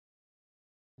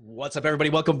What's up,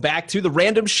 everybody? Welcome back to The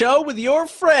Random Show with your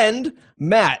friend,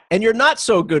 Matt, and your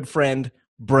not-so-good friend,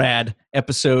 Brad,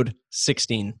 episode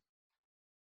 16.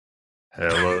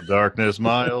 Hello, darkness,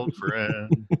 my old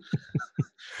friend.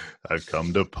 I've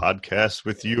come to podcast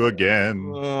with you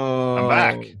again. I'm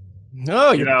back.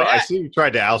 No, you're back. I see you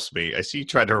tried to oust me. I see you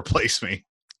tried to replace me.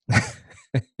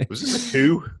 Was this a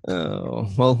coup? Oh,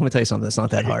 well, let me tell you something. It's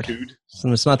not that hard.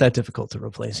 It's not that difficult to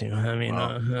replace you. I mean,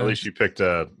 well, at least you picked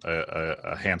a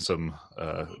handsome,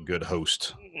 good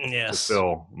host to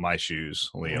fill my shoes,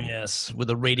 Liam. Yes, with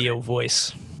a radio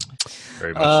voice.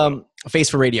 Very much so. Face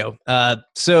for radio.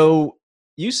 So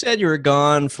you said you were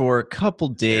gone for a couple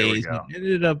days. There we It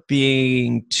ended up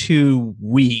being 2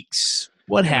 weeks.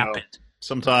 What happened?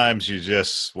 Sometimes you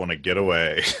just want to get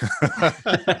away.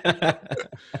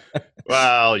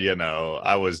 Well,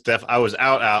 I was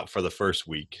out for the first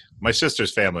week. My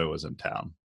sister's family was in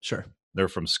town. Sure. They're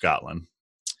from Scotland.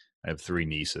 I have 3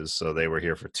 nieces, so they were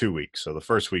here for 2 weeks. So the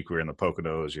first week we were in the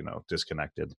Poconos,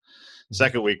 disconnected.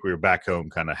 Second week we were back home,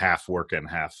 kind of half working,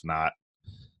 half not.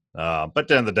 But at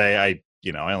the end of the day, I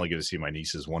only get to see my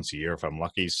nieces once a year if I'm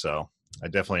lucky. So I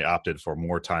definitely opted for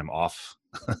more time off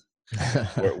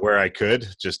where I could,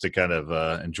 just to kind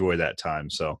of enjoy that time.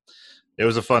 So it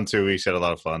was a fun 2 weeks. Had a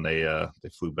lot of fun. They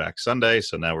flew back Sunday,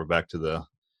 so now we're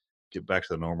get back to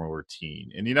the normal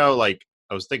routine. And I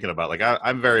was thinking about,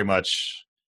 I'm very much.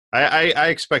 I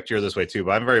expect you're this way too,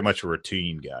 but I'm very much a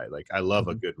routine guy. Like, I love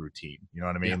a good routine. You know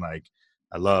what I mean? Yeah. Like,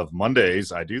 I love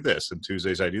Mondays, I do this, and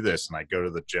Tuesdays I do this, and I go to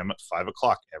the gym at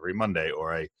 5:00 every Monday,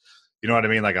 or you know what I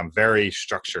mean? Like, I'm very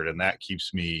structured, and that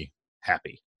keeps me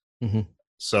happy. Mm-hmm.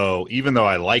 So even though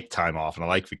I like time off and I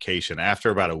like vacation, after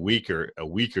about a week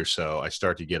or so, I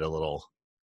start to get a little,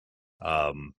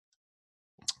 I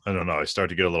don't know, I start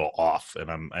to get a little off,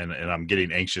 and I'm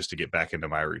getting anxious to get back into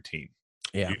my routine.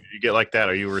 Yeah. You get like that?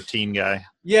 Are you a routine guy?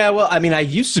 Yeah, well, I mean, I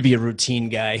used to be a routine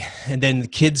guy, and then the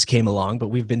kids came along, but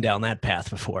we've been down that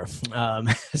path before.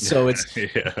 So it's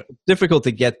difficult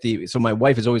to get so my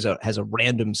wife has a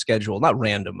random schedule. Not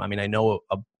random. I mean, I know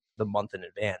the month in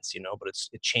advance, but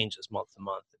it changes month to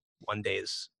month. One day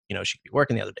is, she could be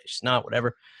working, the other day she's not,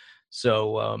 whatever.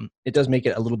 So it does make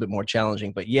it a little bit more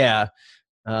challenging. But yeah,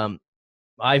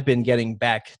 I've been getting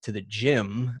back to the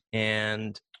gym,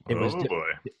 and it was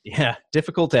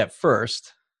difficult at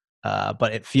first,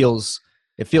 but it feels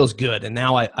good. And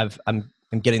now I'm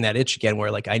getting that itch again,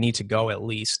 where I need to go at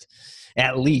least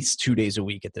 2 days a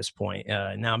week at this point.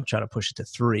 Now I'm trying to push it to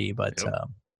 3, but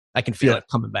I can feel it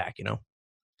coming back.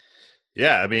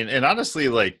 Yeah, I mean, and honestly,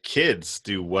 kids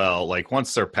do well.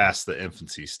 Once they're past the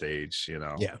infancy stage,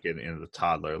 getting into the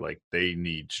toddler, they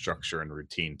need structure and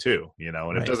routine too.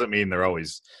 And It doesn't mean they're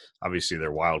always, obviously,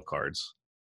 they're wild cards.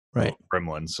 Right.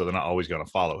 Gremlins, so they're not always going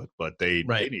to follow it, but they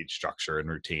need structure and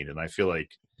routine. And I feel like,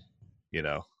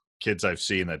 kids I've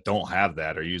seen that don't have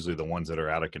that are usually the ones that are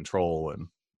out of control and,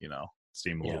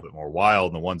 seem a little bit more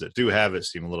wild. And the ones that do have it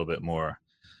seem a little bit more,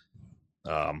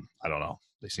 I don't know,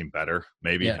 they seem better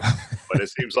maybe. Yeah. But it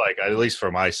seems like, at least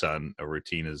for my son, a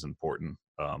routine is important.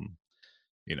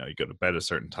 You go to bed at a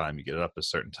certain time, you get up at a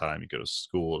certain time, you go to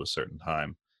school at a certain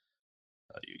time,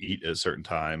 you eat at a certain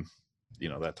time,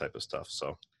 that type of stuff.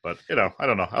 So, but I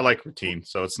don't know. I like routine,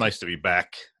 so it's nice to be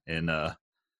back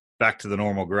back to the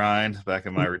normal grind, back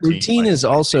in my routine. Routine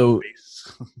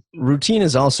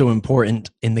is also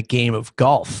important in the game of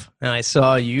golf. And I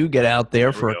saw you get out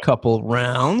there for a couple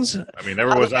rounds. I mean,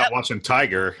 everyone was out watching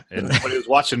Tiger, and nobody was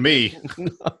watching me.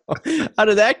 How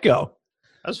did that go?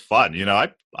 That was fun.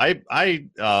 I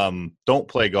don't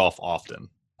play golf often.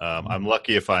 I'm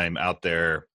lucky if I'm out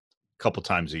there a couple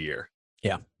times a year.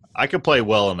 Yeah. I could play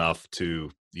well enough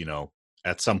to,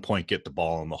 at some point get the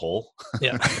ball in the hole.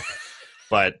 Yeah.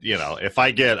 But, if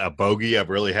I get a bogey, I'm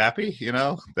really happy,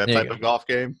 that type of golf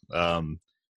game.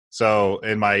 So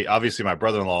obviously my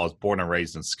brother-in-law was born and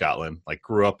raised in Scotland,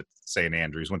 grew up at St.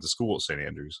 Andrews, went to school at St.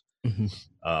 Andrews.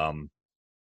 Mm-hmm.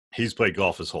 He's played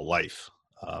golf his whole life.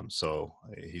 So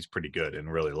he's pretty good and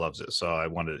really loves it. So I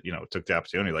wanted, took the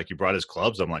opportunity. He brought his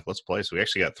clubs. I'm like, let's play. So we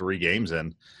actually got 3 games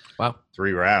in. Wow.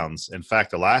 3 rounds. In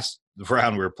fact, the last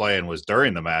round we were playing was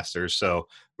during the Masters. So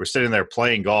we're sitting there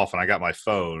playing golf, and I got my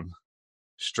phone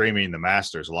streaming the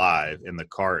Masters live in the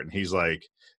cart. And he's like,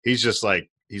 this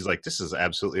is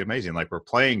absolutely amazing. We're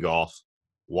playing golf,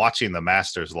 watching the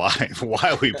Masters live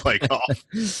while we play golf.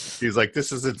 He's like,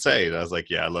 this is insane. I was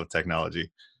like, yeah, I love technology.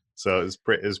 So it was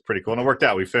pretty cool. And it worked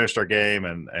out. We finished our game,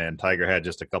 and Tiger had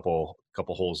just a couple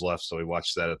holes left. So we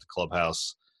watched that at the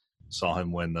clubhouse, saw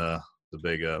him win the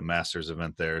big Masters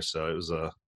event there. So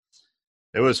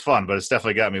it was fun, but it's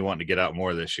definitely got me wanting to get out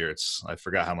more this year. I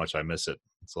forgot how much I miss it.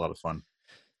 It's a lot of fun.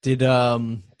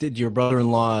 Did your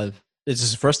brother-in-law, is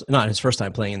his first, not his first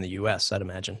time playing in the US, I'd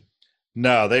imagine.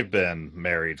 No, they've been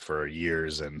married for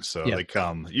years, and so Yeah, they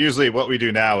come. Usually, what we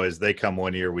do now is they come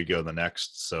one year, we go the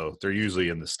next. So they're usually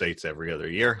in the States every other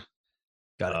year,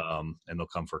 got it. and they'll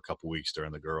come for a couple weeks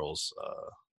during the girls'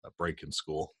 break in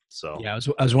school. So Yeah, I was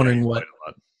yeah, wondering he's played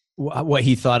a lot. what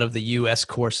he thought of the US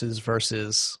courses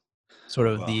versus sort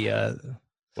of Well, the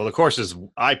well, the courses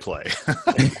I play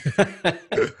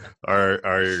are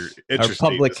our interesting to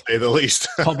public say the least.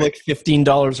 public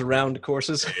 $15 a round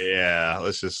courses. Yeah,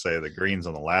 let's just say the greens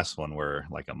on the last one were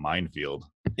like a minefield.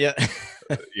 Yeah.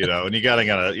 And you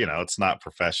gotta, it's not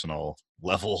professional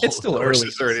level It's still early.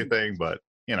 courses or anything, but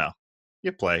you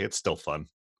play. It's still fun.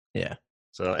 Yeah.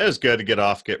 So it was good to get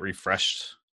off, get refreshed,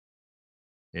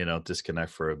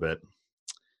 disconnect for a bit.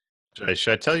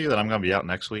 Should I tell you that I'm going to be out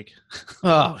next week?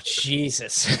 Oh,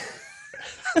 Jesus.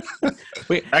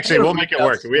 Actually, we'll make it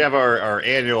work. We have our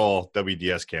annual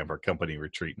WDS camp, our company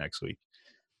retreat next week.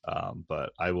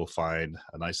 But I will find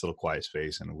a nice little quiet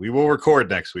space, and we will record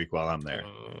next week while I'm there.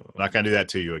 I'm not going to do that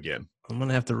to you again. I'm going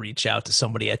to have to reach out to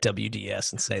somebody at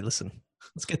WDS and say, listen,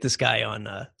 let's get this guy on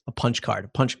a punch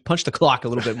card, punch the clock a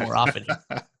little bit more often.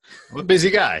 I'm a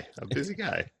busy guy.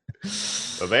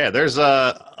 But man, there's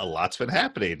a lot's been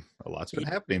happening. A lot's been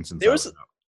happening since there was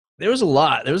a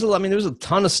lot. I mean, there was a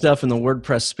ton of stuff in the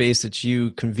WordPress space that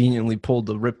you conveniently pulled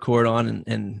the ripcord on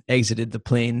and exited the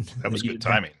plane. That was good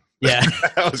timing. Yeah.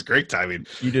 That was great timing.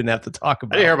 You didn't have to talk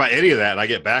about I didn't hear about any of that. And I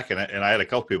get back and I had a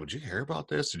couple people, did you hear about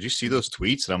this? Did you see those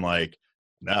tweets? And I'm like,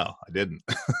 no, I didn't.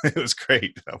 It was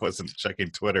great. I wasn't checking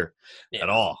Twitter at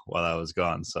all while I was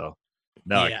gone. So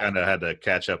no, I kind of had to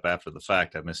catch up after the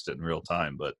fact. I missed it in real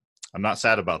time, but I'm not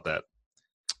sad about that.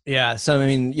 Yeah. So, I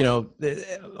mean,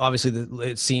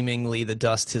 obviously seemingly the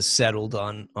dust has settled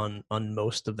on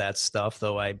most of that stuff,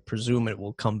 though I presume it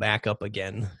will come back up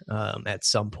again at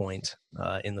some point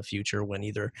in the future when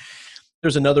either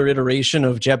there's another iteration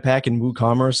of Jetpack and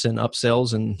WooCommerce and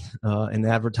upsells and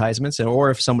advertisements, or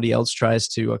if somebody else tries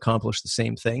to accomplish the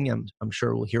same thing. I'm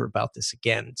sure we'll hear about this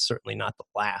again. It's certainly not the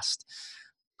last.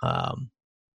 Hey,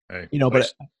 but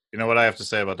you know what I have to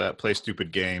say about that? Play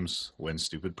stupid games, win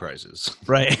stupid prizes.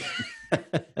 Right.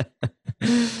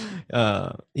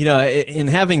 In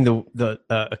having the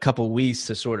a couple of weeks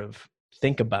to sort of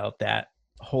think about that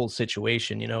whole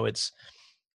situation, it's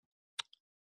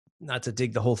not to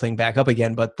dig the whole thing back up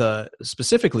again, but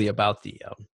specifically about the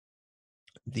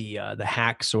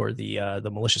hacks or the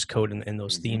malicious code in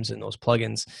those themes and those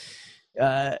plugins.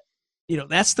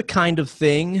 That's the kind of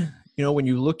thing, when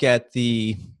you look at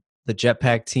the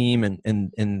Jetpack team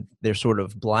and their sort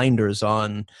of blinders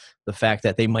on the fact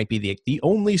that they might be the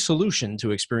only solution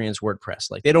to experience WordPress.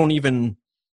 Like they don't even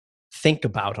think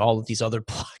about all of these other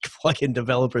plugin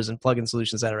developers and plugin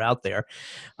solutions that are out there.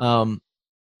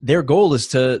 Their goal is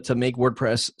to make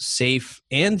WordPress safe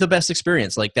and the best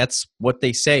experience. Like that's what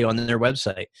they say on their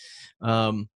website.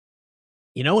 And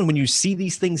when you see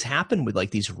these things happen with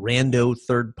like these rando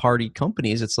third-party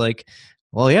companies, it's like,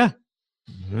 well, yeah,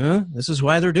 this is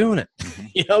why they're doing it,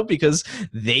 because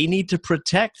they need to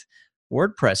protect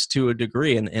WordPress to a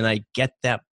degree. And I get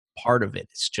that part of it.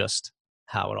 It's just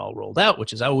how it all rolled out,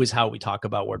 which is always how we talk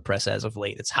about WordPress as of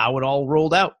late. It's how it all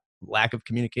rolled out, lack of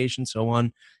communication, so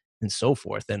on and so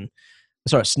forth. And I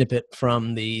saw a snippet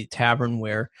from the tavern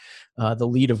where the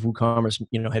lead of WooCommerce,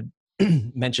 had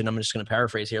mentioned, I'm just going to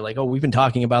paraphrase here, like, oh, we've been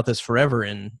talking about this forever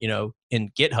in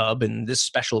GitHub and this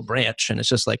special branch. And it's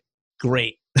just like,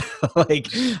 great. Like,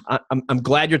 I'm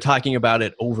glad you're talking about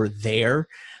it over there.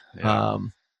 Yeah.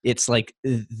 It's like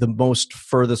the most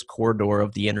furthest corridor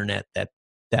of the internet that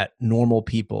normal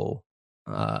people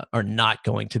are not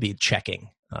going to be checking,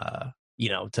 to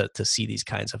see these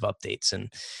kinds of updates.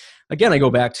 And again, I go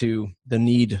back to the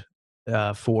need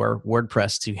for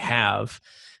WordPress to have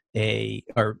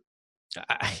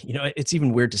it's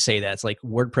even weird to say that. It's like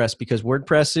WordPress, because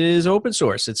WordPress is open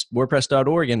source. It's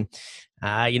WordPress.org. And,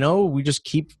 we just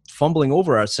keep fumbling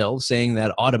over ourselves saying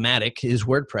that Automatic is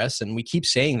WordPress. And we keep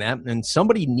saying that. And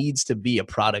somebody needs to be a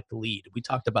product lead. We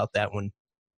talked about that when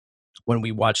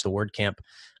we watched the WordCamp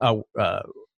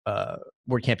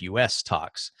US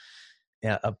talks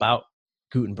about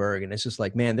Gutenberg. And it's just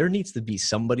like, man, there needs to be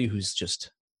somebody who's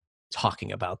just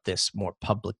talking about this more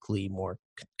publicly, more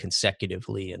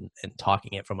consecutively, and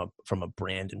talking it from a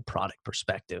brand and product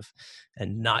perspective,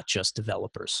 and not just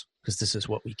developers, because this is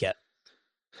what we get.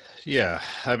 Yeah,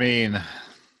 I mean,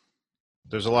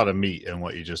 there's a lot of meat in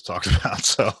what you just talked about,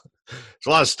 so there's a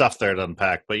lot of stuff there to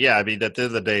unpack. But yeah, I mean, at the end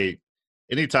of the day,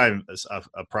 anytime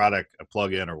a product, a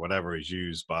plugin, or whatever is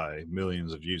used by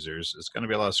millions of users, it's going to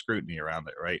be a lot of scrutiny around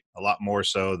it, right? A lot more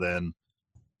so than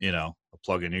a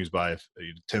plugin used by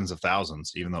tens of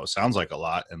thousands, even though it sounds like a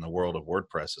lot in the world of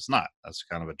WordPress. It's not. That's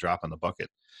kind of a drop in the bucket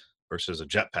versus a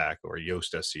Jetpack or a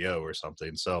Yoast SEO or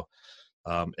something. So,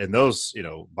 and those,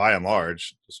 by and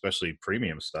large, especially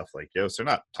premium stuff like Yoast, they're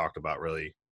not talked about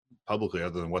really publicly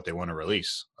other than what they want to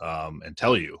release and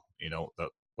tell you,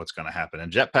 what's going to happen.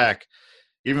 And Jetpack,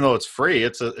 even though it's free,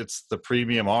 it's the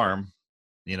premium arm,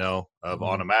 of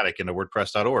Automatic into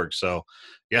WordPress.org. So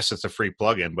yes, it's a free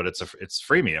plugin, but it's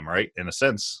freemium, right? In a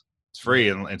sense, it's free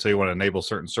until you want to enable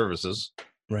certain services,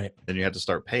 right? Then you have to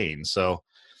start paying. So,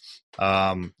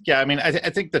 I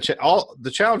think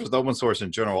the challenge with open source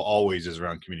in general always is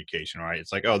around communication, right?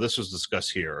 It's like, oh, this was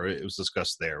discussed here, or it was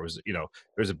discussed there. It was,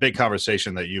 there's a big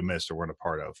conversation that you missed or weren't a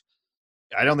part of.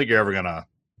 I don't think you're ever gonna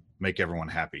make everyone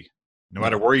happy. No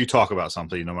matter where you talk about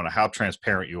something, no matter how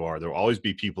transparent you are, there will always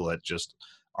be people that just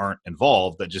aren't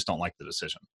involved, that just don't like the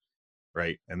decision,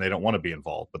 right? And they don't want to be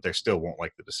involved, but they still won't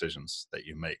like the decisions that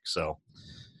you make. So,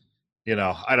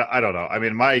 I don't know. I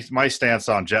mean, my stance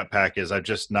on Jetpack is I'm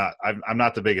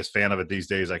not the biggest fan of it these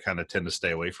days. I kind of tend to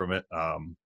stay away from it. I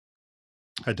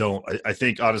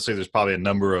think honestly, there's probably a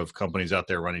number of companies out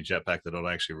there running Jetpack that don't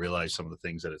actually realize some of the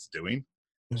things that it's doing,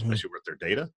 especially with their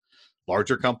data.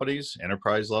 Larger companies,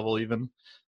 enterprise level even,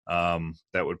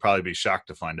 that would probably be shocked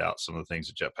to find out some of the things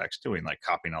that Jetpack's doing, like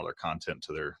copying all their content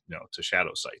to their, to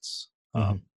shadow sites,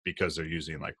 because they're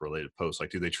using like related posts. Like,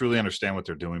 do they truly understand what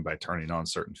they're doing by turning on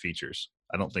certain features?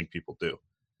 I don't think people do.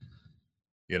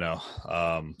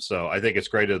 So I think it's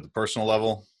great at the personal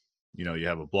level. You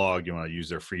have a blog, you want to use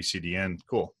their free CDN,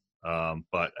 cool.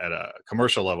 But at a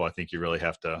commercial level, I think you really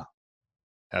have to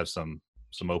have some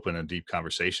open and deep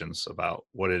conversations about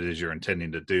what it is you're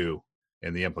intending to do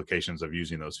and the implications of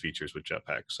using those features with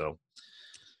Jetpack. So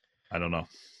I don't know.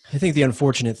 I think the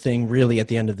unfortunate thing really at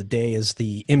the end of the day is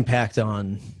the impact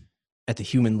at the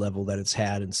human level that it's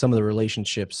had, and some of the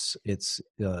relationships it's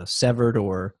severed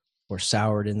or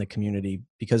soured in the community,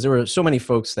 because there were so many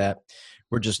folks that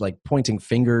were just like pointing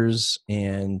fingers,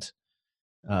 and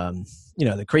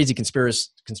the crazy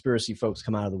conspiracy folks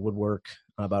come out of the woodwork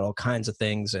about all kinds of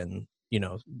things, and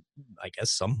I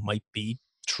guess some might be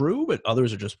true, but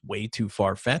others are just way too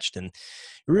far-fetched, and it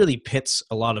really pits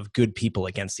a lot of good people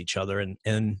against each other,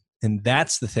 and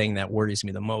that's the thing that worries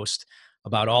me the most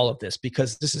about all of this,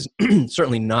 because this is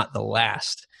certainly not the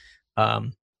last.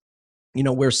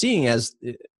 We're seeing as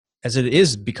it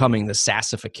is becoming the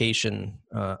SaaSification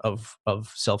of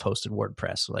self-hosted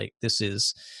WordPress. Like this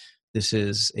is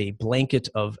a blanket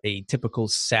of a typical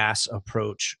SaaS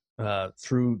approach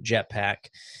through Jetpack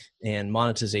and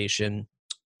monetization.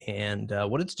 And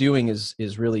what it's doing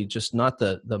is really just not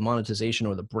the monetization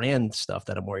or the brand stuff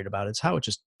that I'm worried about. It's how it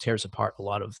just tears apart a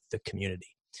lot of the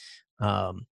community.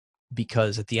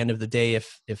 Because at the end of the day,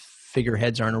 if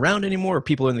figureheads aren't around anymore, or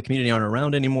people in the community aren't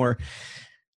around anymore,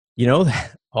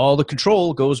 all the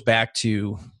control goes back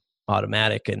to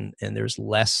Automatic, and there's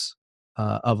less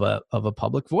of a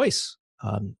public voice.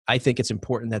 I think it's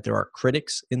important that there are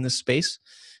critics in this space.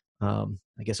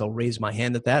 I guess I'll raise my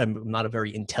hand at that. I'm not a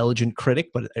very intelligent critic,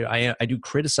 but I do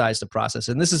criticize the process.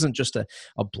 And this isn't just a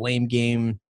blame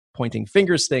game, pointing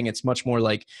fingers thing. It's much more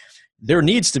like there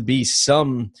needs to be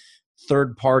some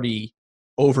third-party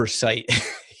oversight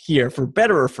here, for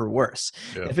better or for worse.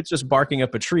 Yeah. If it's just barking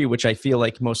up a tree, which I feel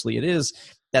like mostly it is,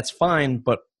 that's fine.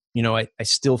 But I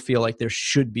still feel like there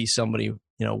should be somebody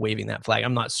waving that flag.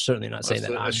 I'm certainly not saying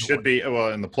that. It should be,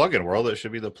 well, in the plugin world, it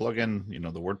should be the plugin,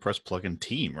 the WordPress plugin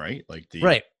team, right? Like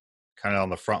right, kind of on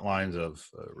the front lines of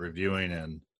reviewing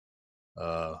and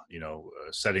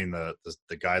setting the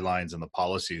guidelines and the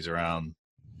policies around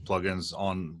plugins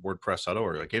on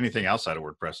WordPress.org. Like anything outside of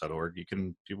WordPress.org,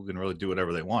 people can really do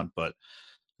whatever they want. But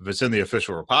if it's in the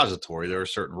official repository, there are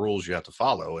certain rules you have to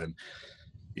follow. And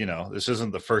this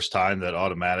isn't the first time that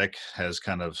Automatic has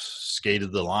kind of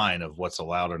skated the line of what's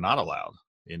allowed or not allowed.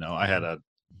 I had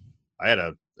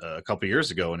a couple of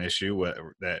years ago an issue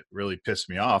that really pissed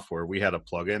me off, where we had a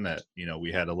plugin that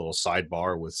we had a little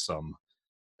sidebar with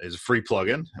is a free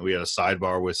plugin. We had a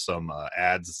sidebar with some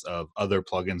ads of other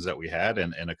plugins that we had,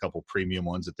 and a couple premium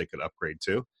ones that they could upgrade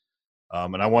to.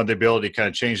 And I wanted the ability to kind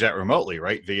of change that remotely,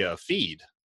 right, via a feed.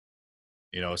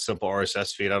 A simple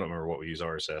RSS feed. I don't remember what we use,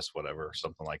 RSS, whatever,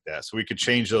 something like that. So we could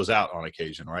change those out on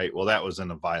occasion, right? Well, that was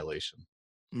in a violation.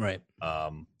 Right.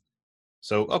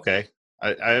 So, okay.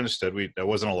 I understood that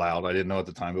wasn't allowed. I didn't know at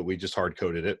the time, but we just hard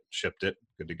coded it, shipped it,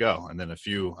 good to go. And then a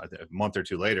month or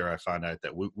two later, I found out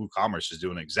that WooCommerce is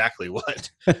doing exactly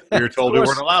what we were told we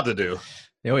weren't allowed to do.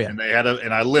 Oh yeah. And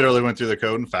and I literally went through the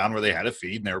code and found where they had a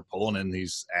feed, and they were pulling in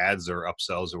these ads or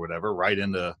upsells or whatever right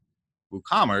into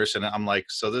WooCommerce. And I'm like,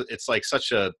 so it's like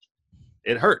such a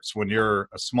it hurts when you're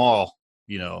a small,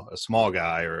 a small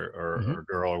guy Hmm. or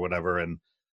girl or whatever. And,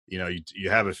 you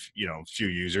have few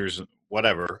users,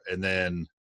 whatever. And then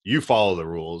you follow the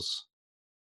rules.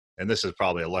 And this is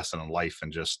probably a lesson in life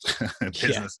and just Yeah,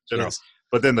 business in it general. is.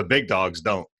 But then the big dogs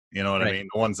don't, you know what I Right. mean?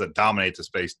 The ones that dominate the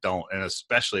space don't. And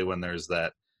especially when there's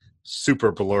that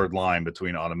super blurred line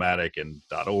between automatic and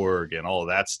 .org and all of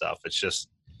that stuff. It's just,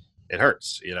 it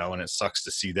hurts, and it sucks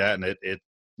to see that. And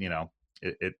you know,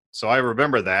 so I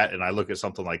remember that. And I look at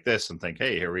something like this and think,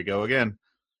 hey, here we go again.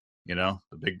 The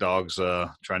big dogs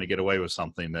trying to get away with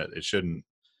something that it shouldn't.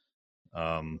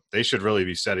 They should really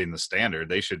be setting the standard.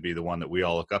 They should be the one that we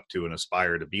all look up to and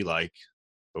aspire to be like.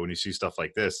 But when you see stuff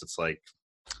like this, it's like,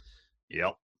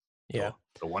 yep, Yeah.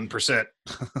 the 1%.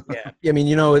 Yeah. I mean,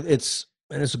 it's,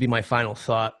 and this will be my final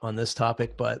thought on this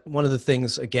topic, but one of the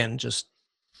things, again, just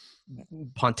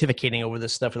pontificating over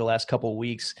this stuff for the last couple of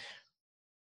weeks,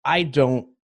 I don't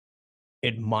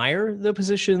admire the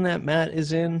position that Matt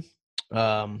is in.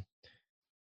 Um,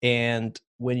 and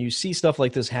when you see stuff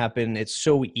like this happen, it's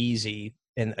so easy.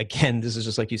 And again, this is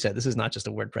just like you said, this is not just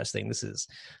a WordPress thing. This is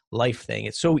life thing.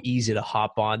 It's so easy to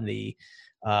hop on the,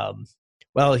 um,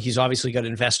 well, he's obviously got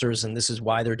investors and this is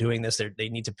why they're doing this. They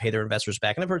need to pay their investors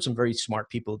back. And I've heard some very smart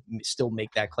people still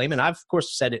make that claim. And I've, of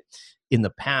course, said it in the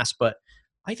past, but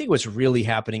I think what's really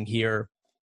happening here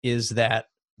is that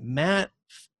Matt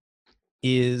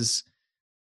is,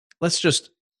 let's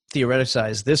just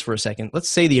theoreticize this for a second. Let's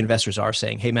say the investors are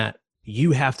saying, hey, Matt,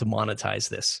 you have to monetize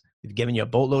this. We've given you a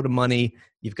boatload of money.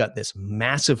 You've got this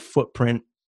massive footprint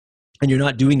and you're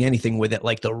not doing anything with it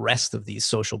like the rest of these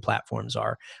social platforms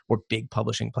are or big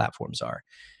publishing platforms are.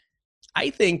 I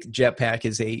think Jetpack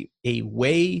is a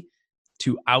way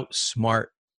to outsmart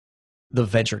the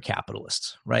venture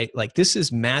capitalists, right? Like this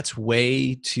is Matt's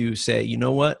way to say, you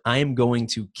know what? I am going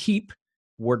to keep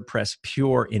WordPress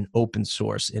pure in open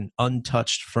source and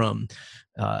untouched from,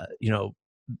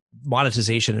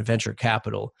 monetization and venture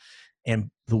capital. And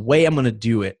the way I'm going to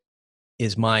do it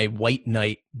is my white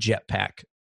knight Jetpack.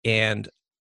 And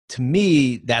to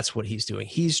me, that's what he's doing.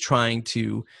 He's trying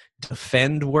to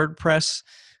defend WordPress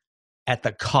at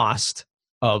the cost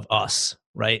of us,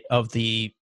 right? Of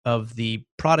the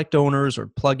product owners or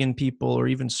plugin people or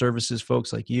even services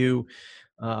folks like you,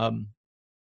 um,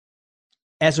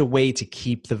 as a way to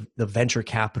keep the venture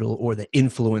capital or the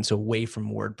influence away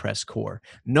from WordPress core.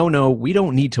 No, we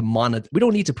don't need to we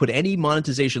don't need to put any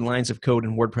monetization lines of code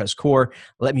in WordPress core.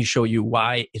 Let me show you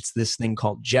why it's this thing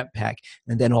called Jetpack.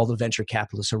 And then all the venture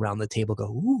capitalists around the table go,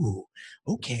 ooh,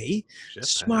 okay, Jetpack.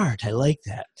 smart. I like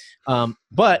that.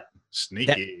 But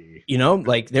Sneaky. that,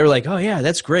 like they're like, oh yeah,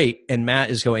 that's great. And Matt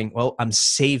is going, well, I'm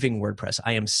saving WordPress.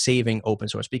 I am saving open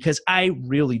source because I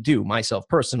really do myself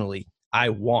personally. I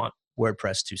want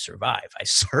WordPress to survive. I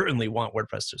certainly want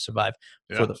WordPress to survive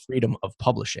for the freedom of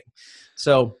publishing.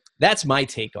 So that's my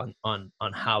take on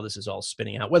how this is all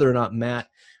spinning out. Whether or not Matt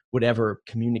would ever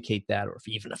communicate that, or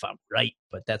even if I'm right,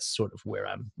 but that's sort of where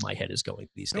my head is going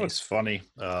these days. It's funny.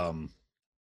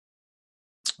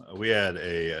 We had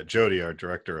Jody, our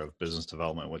director of business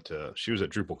development, she was at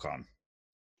DrupalCon,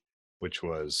 which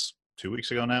was 2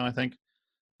 weeks ago now, I think.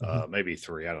 Maybe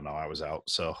 3. I don't know. I was out.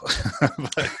 So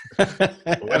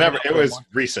whatever. It was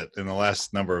recent in the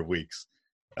last number of weeks.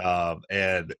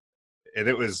 And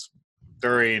it was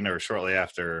during or shortly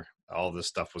after all this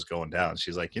stuff was going down.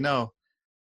 She's like, she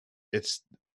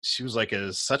was like, it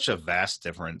is such a vast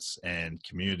difference in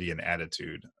community and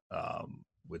attitude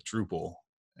with Drupal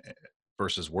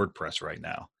versus WordPress right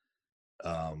now.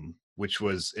 Which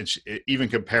was even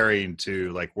comparing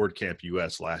to like WordCamp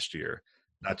US last year,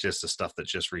 not just the stuff that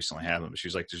just recently happened, but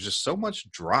she's like, there's just so much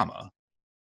drama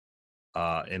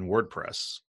in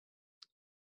WordPress,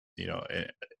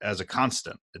 as a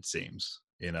constant, it seems,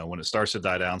 when it starts to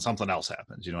die down, something else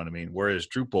happens, you know what I mean? Whereas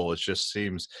Drupal, it just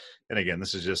seems, and again,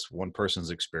 this is just one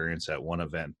person's experience at one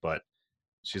event, but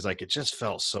she's like, it just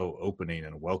felt so opening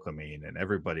and welcoming and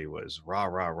everybody was rah,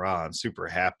 rah, rah and super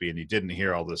happy. And you didn't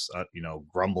hear all this,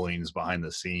 grumblings behind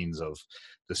the scenes of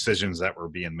decisions that were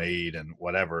being made and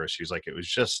whatever. She's like,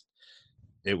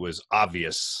 it was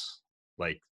obvious,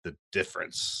 like the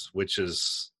difference, which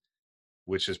is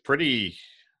pretty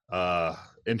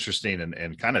interesting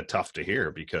and kind of tough to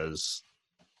hear because,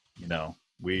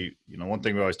 one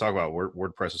thing we always talk about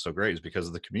WordPress is so great is because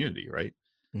of the community, right?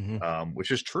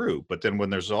 Which is true. But then when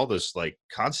there's all this like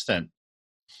constant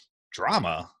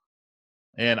drama,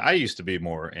 and I used to be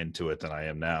more into it than I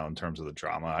am now in terms of the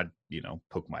drama, I,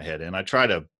 poke my head in. I try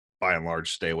to, by and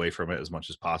large, stay away from it as much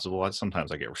as possible.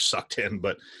 Sometimes I get sucked in,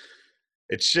 but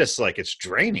it's just like, it's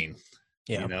draining.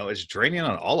 Yeah. It's draining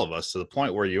on all of us to the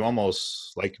point where you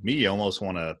almost, like me, almost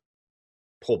want to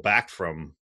pull back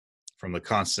from the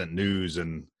constant news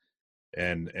and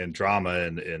drama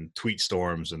and tweet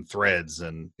storms and threads,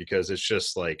 and because it's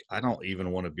just like I don't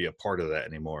even want to be a part of that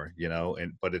anymore,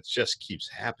 but it just keeps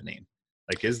happening.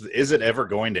 Like, is it ever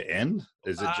going to end?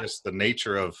 Is it just the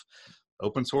nature of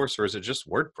open source, or is it just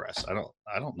WordPress?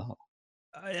 I don't know.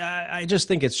 I just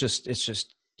think it's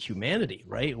just humanity,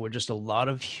 right? We're just a lot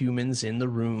of humans in the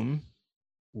room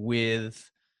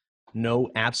with no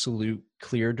absolute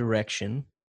clear direction.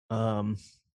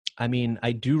 I mean,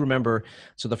 I do remember,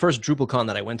 so the first DrupalCon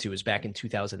that I went to was back in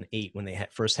 2008 when they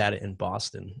first had it in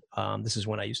Boston. This is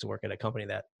when I used to work at a company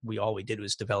that all we did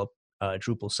was develop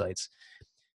Drupal sites.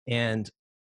 And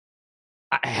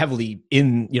heavily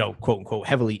in, quote unquote,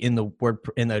 heavily in the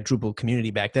Drupal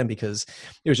community back then, because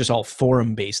it was just all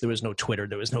forum based. There was no Twitter,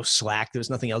 there was no Slack, there was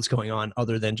nothing else going on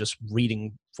other than just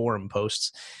reading forum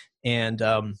posts. And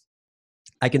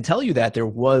I can tell you that there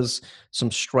was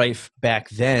some strife back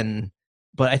then,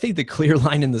 but I think the clear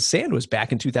line in the sand was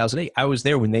back in 2008. I was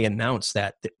there when they announced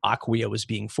that the Acquia was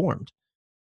being formed,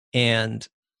 and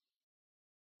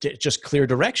just clear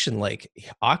direction. Like,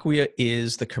 Acquia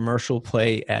is the commercial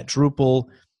play at Drupal.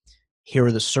 Here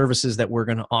are the services that we're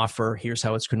going to offer. Here's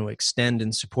how it's going to extend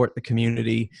and support the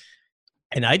community.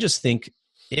 And I just think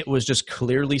it was just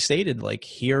clearly stated, like,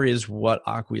 here is what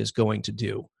Acquia is going to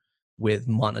do with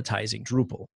monetizing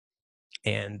Drupal.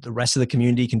 And the rest of the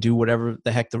community can do whatever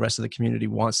the heck the rest of the community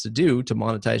wants to do to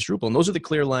monetize Drupal. And those are the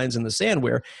clear lines in the sand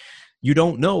where you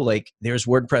don't know, like, there's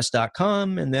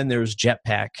WordPress.com and then there's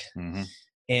Jetpack. Mm-hmm.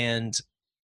 And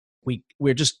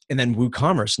we're just, and then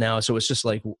WooCommerce now. So it's just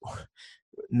like,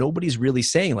 nobody's really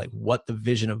saying like what the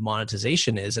vision of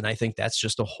monetization is. And I think that's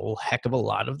just a whole heck of a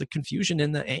lot of the confusion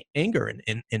and the anger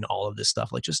in all of this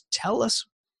stuff. Like, just tell us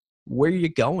where you're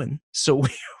going so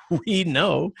we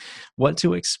know what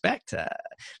to expect.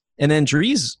 And then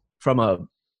Dries, from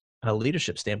a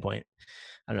leadership standpoint,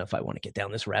 I don't know if I want to get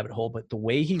down this rabbit hole, but the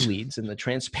way he leads and the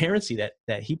transparency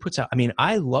that he puts out, I mean,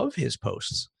 I love his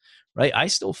posts, right? I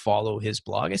still follow his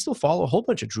blog. I still follow a whole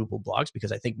bunch of Drupal blogs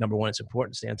because I think, number one, it's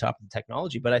important to stay on top of the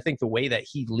technology, but I think the way that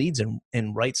he leads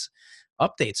and writes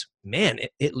updates, man,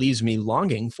 it leaves me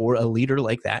longing for a leader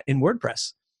like that in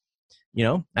WordPress.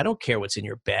 I don't care what's in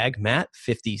your bag, Matt.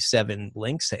 57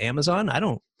 links to Amazon. I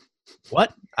don't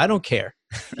care.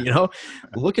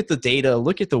 Look at the data,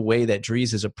 look at the way that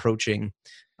Dries is approaching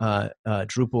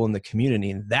Drupal in the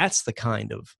community. And that's the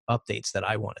kind of updates that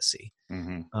I want to see.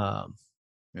 Mm-hmm.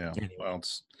 Yeah. Anyway. Well,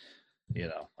 it's,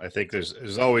 I think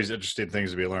there's always interesting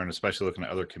things to be learned, especially looking at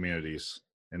other communities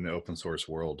in the open source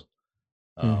world.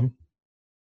 Mm-hmm.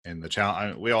 And the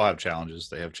challenge, we all have challenges.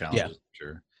 They have challenges,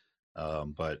 sure.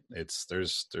 But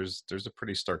there's a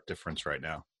pretty stark difference right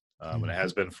now. And it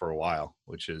has been for a while,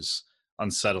 which is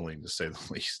unsettling to say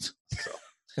the least. So,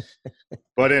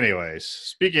 but anyways,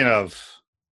 speaking of,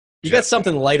 you got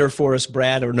something lighter for us,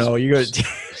 Brad, or no? You're gonna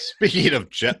speaking of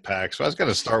jetpacks, so I was going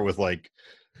to start with like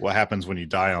what happens when you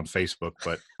die on Facebook,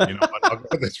 but you know what? I'll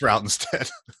go this route instead.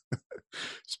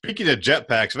 Speaking of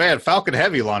jetpacks, man, Falcon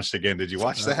Heavy launched again. Did you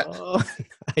watch that?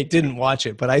 I didn't watch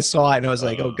it, but I saw it and I was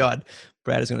like, oh God,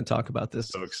 Brad is going to talk about this.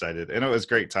 So excited. And it was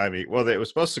great timing. Well, it was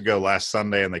supposed to go last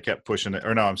Sunday and they kept pushing it.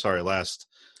 Or no, I'm sorry,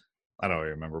 I don't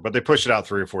remember, but they pushed it out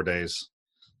 3 or 4 days.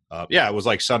 It was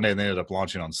like Sunday and they ended up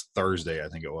launching on Thursday, I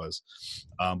think it was.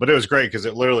 But it was great because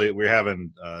we were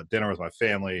having dinner with my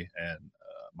family, and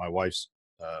my wife's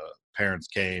parents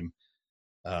came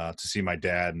to see my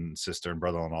dad and sister and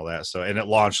brother and all that. So, and it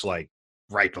launched like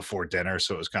right before dinner.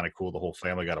 So it was kind of cool. The whole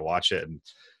family got to watch it. And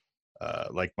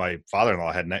like my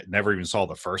father-in-law had never even saw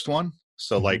the first one.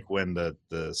 So like when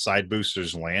the side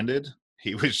boosters landed,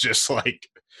 he was just like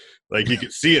you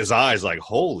could see his eyes like,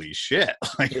 holy shit,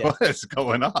 like what is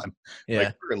going on? Yeah.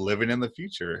 Like, we're living in the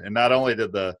future. And not only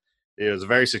did it was a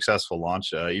very successful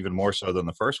launch, even more so than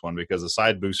the first one, because the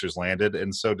side boosters landed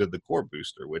and so did the core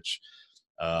booster, which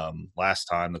last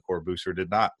time the core booster did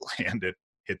not land. It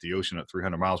hit the ocean at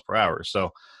 300 miles per hour.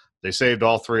 So they saved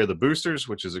all 3 of the boosters,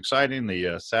 which is exciting.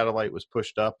 The satellite was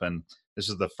pushed up, and this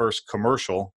is the first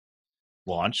commercial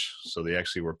launch. So they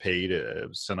actually were paid,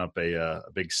 sent up a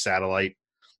big satellite,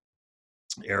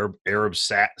 Arab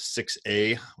Sat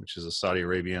 6A, which is a Saudi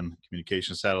Arabian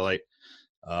communication satellite.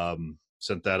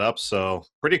 Sent that up. So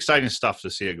pretty exciting stuff to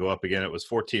see it go up again. It was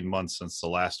 14 months since the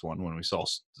last one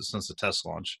since the test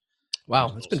launch.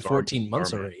 Wow, it's been 14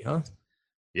 months already, huh?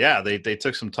 Yeah, they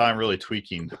took some time really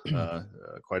tweaking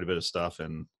quite a bit of stuff.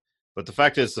 But the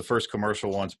fact is, the first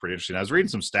commercial one's pretty interesting. I was reading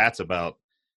some stats about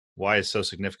why it's so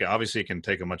significant. Obviously, it can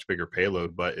take a much bigger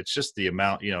payload, but it's just the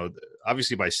amount,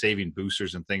 obviously by saving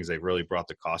boosters and things, they've really brought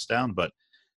the cost down. But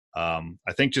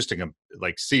I think just to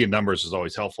like seeing numbers is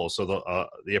always helpful. So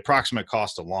the approximate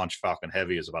cost to launch Falcon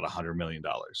Heavy is about $100 million.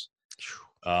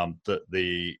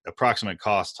 The approximate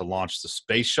cost to launch the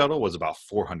space shuttle was about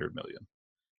 400 million.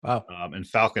 Wow. And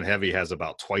Falcon Heavy has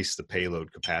about twice the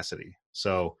payload capacity.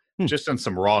 So just in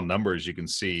some raw numbers, you can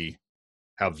see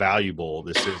how valuable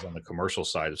this is on the commercial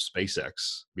side of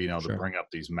SpaceX, being able to bring up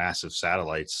these massive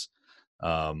satellites.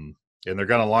 And they're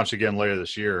going to launch again later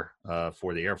this year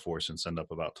for the Air Force and send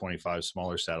up about 25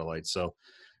 smaller satellites. So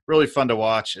really fun to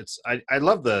watch. I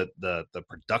love the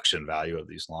production value of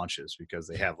these launches, because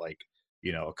they have like,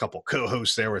 you know, a couple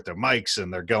co-hosts there with their mics,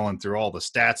 and they're going through all the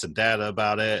stats and data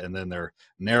about it, and then they're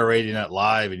narrating it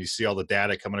live, and you see all the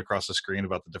data coming across the screen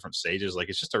about the different stages. Like,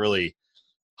 it's just a really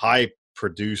high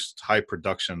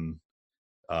production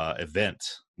event,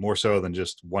 more so than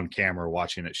just one camera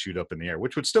watching it shoot up in the air,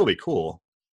 which would still be cool,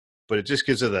 but it just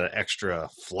gives it that extra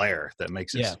flair that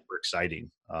makes it super exciting.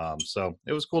 So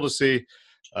it was cool to see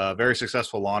a very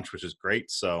successful launch, which is great.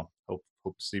 So hope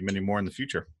to see many more in the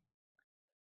future.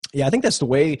 Yeah, I think that's the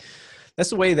way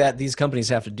that these companies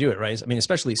have to do it, right? I mean,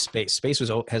 especially space. Space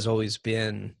has always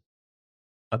been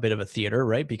a bit of a theater,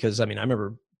 right? Because I mean, I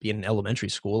remember being in elementary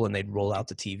school and they'd roll out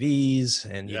the TVs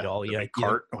and you'd all the big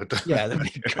cart with the the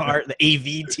big cart, the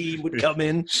AV team would come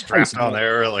in strapped on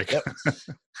there, like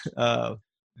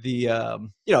you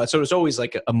know, so it's always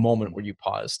like a moment where you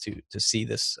pause to see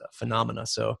this phenomena.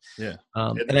 So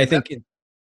and I think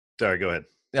sorry, go ahead.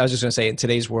 I was just gonna say, in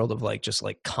today's world of like just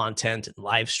like content and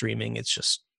live streaming, it's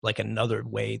just like another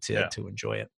way to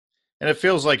enjoy it. And it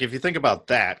feels like, if you think about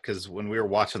that, because when we were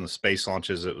watching the space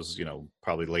launches, it was, you know,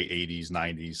 probably late 80s,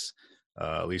 90s,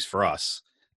 at least for us.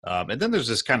 And then there's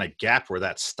this kind of gap where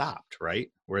that stopped,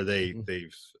 right? Where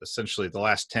they've essentially the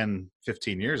last 10,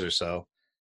 15 years or so,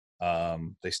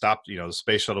 they stopped, you know, the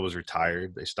space shuttle was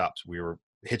retired. They stopped. We were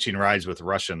hitching rides with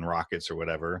Russian rockets or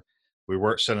whatever. We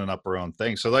weren't sending up our own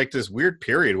thing. So like this weird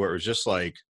period where it was just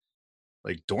like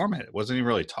dormant. It wasn't even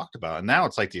really talked about. And now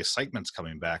it's like the excitement's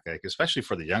coming back, like especially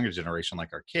for the younger generation,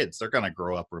 like our kids. They're going to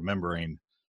grow up remembering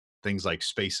things like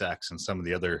SpaceX and some of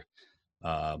the other,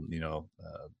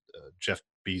 Jeff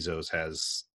Bezos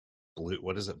has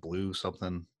Blue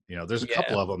something. You know, there's a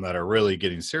couple of them that are really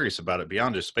getting serious about it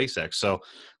beyond just SpaceX. So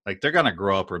like they're going to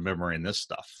grow up remembering this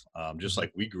stuff, just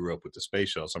like we grew up with the space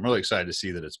shuttle. So I'm really excited to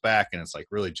see that it's back, and it's like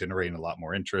really generating a lot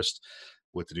more interest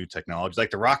with the new technology. Like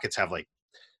the rockets have like,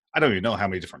 I don't even know how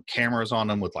many different cameras on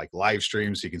them with like live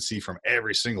streams. So you can see from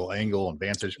every single angle and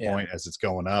vantage point as it's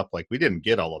going up. Like we didn't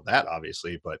get all of that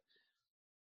obviously, but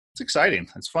it's exciting.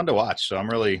 It's fun to watch. So I'm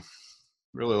really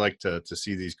like to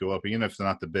see these go up, even if they're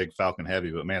not the big Falcon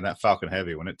Heavy. But man, that Falcon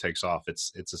Heavy, when it takes off,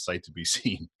 it's a sight to be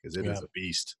seen, because it is a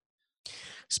beast.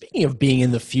 Speaking of being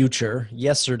in the future,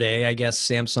 yesterday, I guess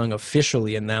Samsung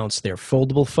officially announced their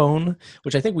foldable phone,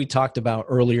 which I think we talked about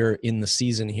earlier in the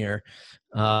season here.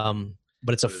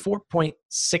 But it's a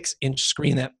 4.6-inch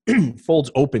screen that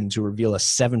folds open to reveal a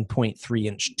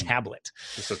 7.3-inch tablet.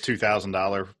 It's a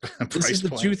 $2,000 price. This is the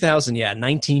point.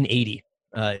 1980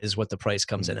 is what the price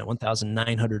comes in at,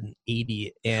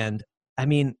 1,980. And I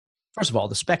mean, first of all,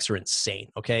 the specs are insane.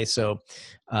 Okay, so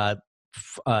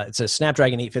it's a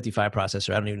Snapdragon 855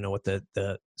 processor. I don't even know what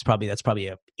that's probably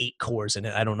 8 cores in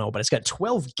it. I don't know, but it's got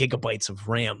 12 gigabytes of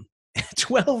RAM.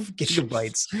 12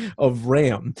 gigabytes of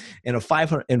RAM and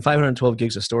 512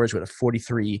 gigs of storage with a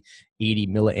 4380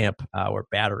 milliamp hour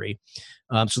battery.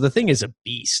 So the thing is a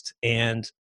beast. And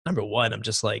number one, I'm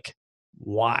just like,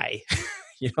 why?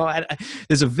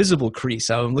 There's a visible crease.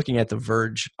 I'm looking at the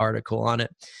Verge article on it,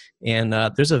 and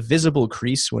there's a visible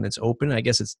crease when it's open. I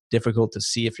guess it's difficult to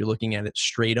see if you're looking at it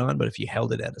straight on, but if you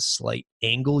held it at a slight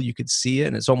angle, you could see it,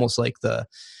 and it's almost like a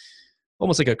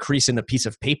crease in a piece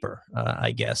of paper.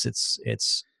 I guess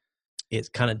it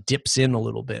kind of dips in a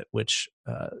little bit, which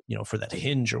for that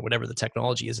hinge or whatever the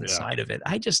technology is inside of it,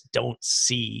 I just don't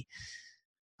see.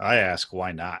 I ask,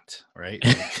 why not? Right?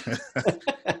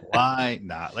 Why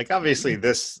not? Like, obviously,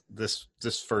 this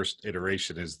first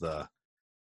iteration is the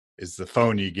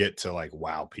phone you get to like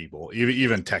wow people,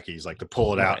 even techies, like to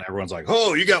pull it out, and everyone's like,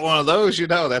 "Oh, you got one of those?"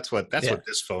 That's what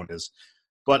this phone is.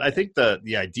 But I think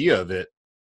the idea of it,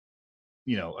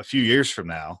 a few years from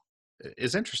now,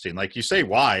 is interesting. Like you say,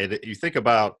 why? You think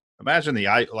about, imagine the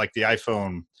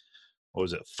iPhone, what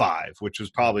was it, 5, which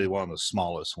was probably one of the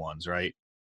smallest ones, right?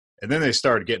 And then they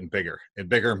started getting bigger and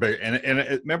bigger and bigger.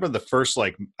 And remember the first,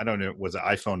 like, I don't know, was it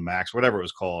iPhone Max, whatever it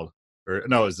was called, or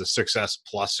no, it was the 6S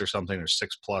Plus or something, or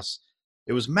 6 Plus.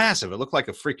 It was massive. It looked like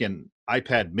a freaking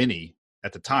iPad mini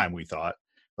at the time, we thought.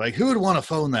 Like, who would want a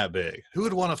phone that big? Who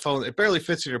would want a phone? It barely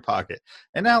fits in your pocket.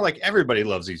 And now, like, everybody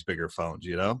loves these bigger phones,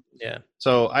 you know? Yeah.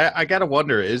 So I got to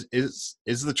wonder, is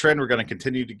the trend we're going to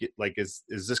continue to get, like, is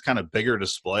this kind of bigger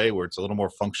display where it's a little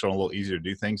more functional, a little easier to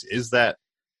do things? Is that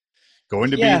going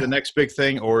to be Yeah. the next big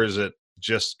thing, or is it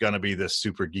just going to be this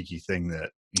super geeky thing that,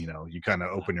 you know, you kind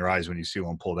of open your eyes when you see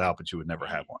one pulled out, but you would never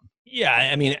have one? Yeah,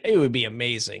 I mean, it would be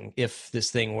amazing if this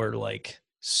thing were like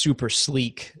super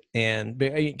sleek, and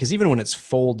because even when it's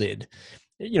folded,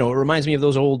 you know, it reminds me of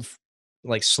those old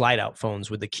like slide out phones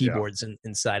with the Yeah. keyboards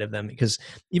inside of them. Because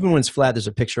even when it's flat, there's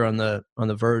a picture on the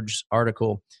Verge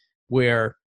article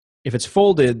where if it's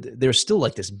folded, there's still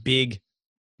like this big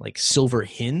like silver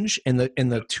hinge, and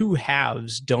the two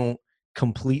halves don't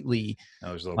completely Now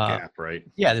there's a little gap, right?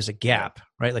 yeah, there's a gap,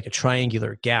 right? Like a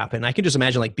triangular gap. And I can just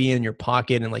imagine like being in your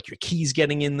pocket and like your keys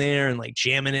getting in there and like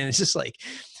jamming in. It's just like,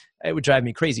 it would drive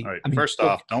me crazy. All right. I mean, First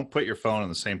off, don't put your phone in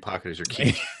the same pocket as your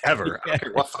key ever. I don't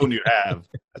care what phone you have.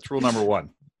 That's rule number one.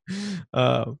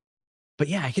 But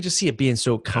yeah, I could just see it being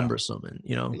so cumbersome, and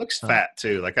you know, It looks fat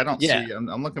too. Like, I don't yeah. see,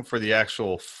 I'm looking for the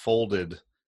actual folded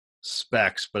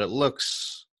specs, but it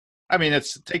looks, I mean,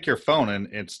 it's take your phone and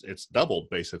it's doubled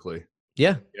basically,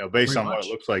 Yeah. you know, based Pretty on what much.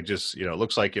 it looks like. Just, you know, it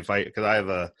looks like because I have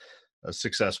a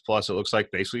 6S Plus, it looks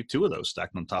like basically two of those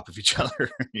stacked on top of each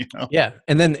other, you know? Yeah.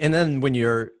 And then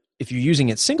if you're using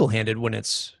it single handed, when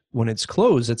it's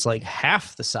closed, it's like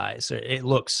half the size. It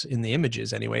looks in the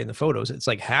images anyway, in the photos, it's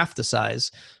like half the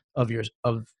size of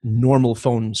normal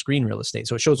phone screen real estate.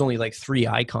 So it shows only like 3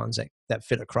 icons that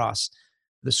fit across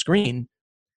the screen.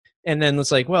 And then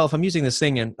it's like, well, if I'm using this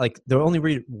thing, and like the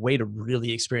only way to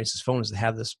really experience this phone is to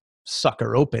have this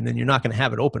sucker open, and you're not going to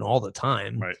have it open all the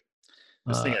time. Right.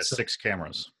 This thing has So 6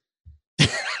 cameras.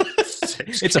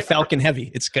 it's a Falcon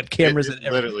Heavy. It's got cameras. It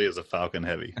literally is a Falcon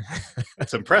Heavy.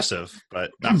 It's impressive,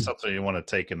 but not something you want to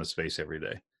take into space every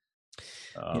day.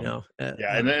 You know,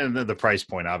 yeah, and then the price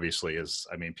point obviously is,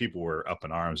 I mean, people were up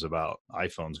in arms about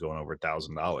iPhones going over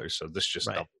 $1,000, so this just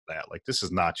doubled that. Like, this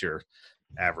is not your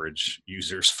average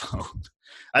user's phone.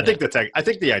 I think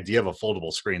the idea of a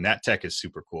foldable screen, that tech is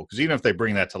super cool, because even if they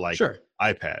bring that to like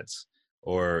iPads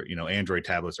or, you know, Android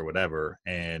tablets or whatever,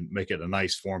 and make it a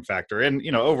nice form factor, and,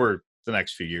 you know, over the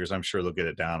next few years, I'm sure they'll get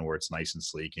it down where it's nice and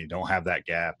sleek and you don't have that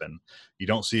gap and you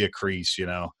don't see a crease, you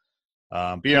know.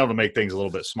 Being able to make things a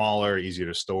little bit smaller, easier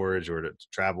to storage or to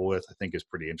travel with, I think is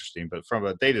pretty interesting. But from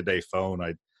a day-to-day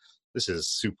phone, this is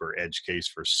super edge case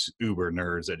for uber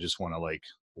nerds that just want to like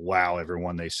wow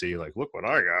everyone they see. Like, look what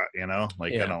I got, you know.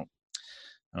 Like, I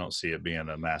don't see it being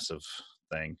a massive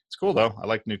thing. It's cool though. I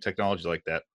like new technology like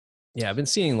that. Yeah, I've been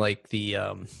seeing like the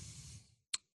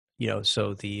you know,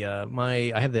 so the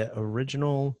I have the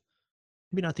original,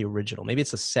 maybe not the original, maybe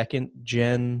it's the 2nd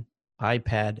gen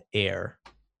iPad Air.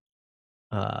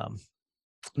 And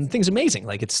the thing's amazing.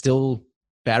 Like, it's still,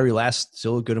 battery lasts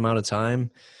still a good amount of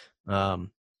time.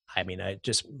 I mean,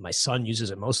 my son uses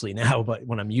it mostly now, but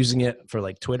when I'm using it for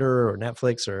like Twitter or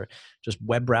Netflix or just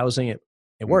web browsing, it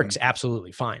works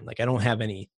absolutely fine. Like, I don't have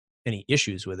any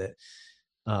issues with it.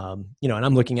 You know, and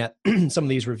I'm looking at some of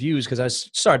these reviews because I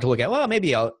started to look at, well,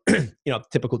 maybe I'll, you know,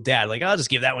 typical dad, like, I'll just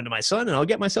give that one to my son and I'll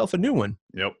get myself a new one.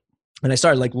 Yep. And I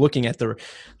started like looking at the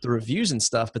reviews and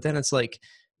stuff, but then it's like,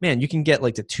 man, you can get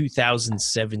like the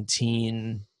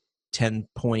 2017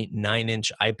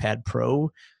 10.9-inch iPad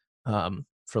Pro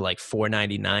for like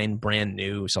 $499 brand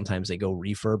new. Sometimes they go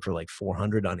refurb for like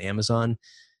 $400 on Amazon.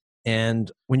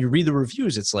 And when you read the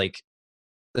reviews, it's like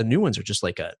the new ones are just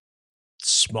like a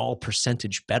small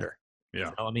percentage better. Yeah.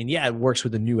 You know? I mean, yeah, it works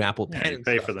with the new Apple Pen. You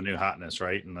pay for the new hotness,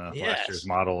 right? And last year's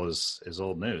model is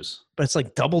old news. But it's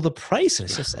like double the price. And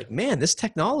it's just like, man, this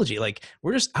technology, like,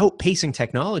 we're just outpacing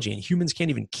technology, and humans can't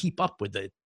even keep up with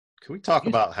it. Can we talk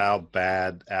about how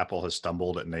bad Apple has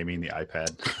stumbled at naming the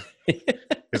iPad?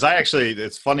 Because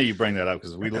it's funny you bring that up,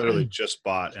 because we literally just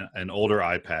bought an older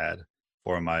iPad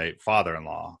for my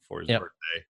father-in-law for his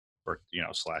birthday, you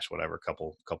know, / whatever,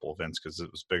 couple events, because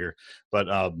it was bigger. But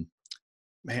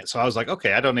man, so I was like,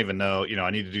 okay, I don't even know, you know,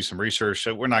 I need to do some research.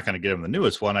 So we're not going to get him the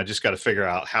newest one. I just got to figure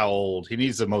out how old he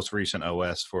needs. The most recent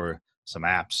OS for some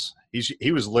apps.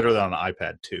 He was literally on an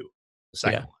iPad 2, the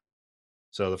second one.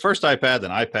 So the first iPad, then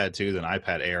iPad 2, then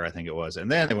iPad Air, I think it was. And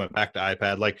then they went back to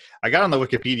iPad. Like, I got on the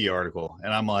Wikipedia article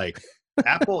and I'm like,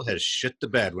 Apple has shit the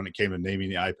bed when it came to naming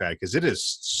the iPad, because it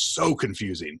is so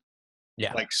confusing.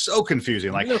 Yeah. Like, so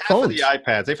confusing. Like, half of the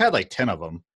iPads, they've had like 10 of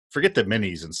them. Forget the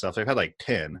minis and stuff. They've had like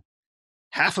 10.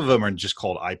 Half of them are just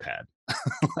called iPad.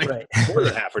 Like, more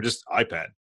than half are just iPad.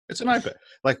 It's an iPad.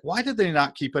 Like, why did they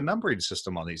not keep a numbering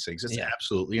system on these things? It's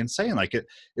absolutely insane. Like, it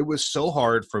was so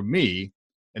hard for me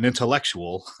an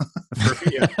intellectual. For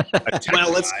me, a tech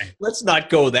Well, guy. let's not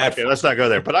go that Okay, far. let's not go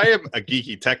there. But I am a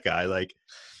geeky tech guy. Like,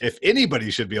 if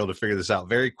anybody should be able to figure this out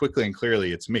very quickly and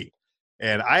clearly, it's me.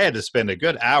 And I had to spend a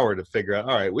good hour to figure out,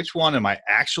 all right, which one am I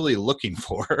actually looking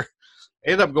for?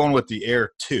 I ended up going with the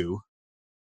Air 2.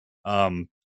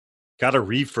 Got a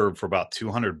refurb for about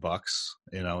 $200,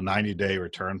 90-day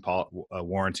return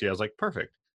warranty. I was like,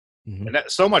 perfect. Mm-hmm. And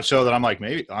that, so much so that I'm like,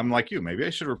 maybe I'm like you. Maybe I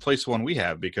should replace the one we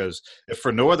have, because if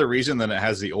for no other reason than it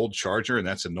has the old charger, and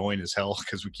that's annoying as hell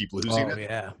because we keep losing it.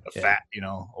 Yeah. Fat,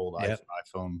 old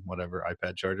iPhone, whatever,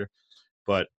 iPad charger.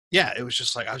 But yeah, it was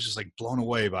just like, I was just like blown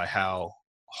away by how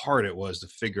hard it was to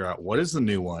figure out what is the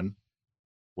new one,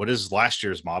 what is last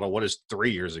year's model, what is 3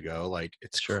 years ago. Like,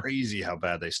 it's crazy how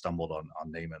bad they stumbled on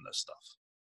naming this stuff.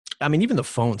 I mean, even the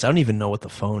phones, I don't even know what the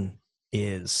phone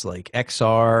is, like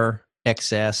XR,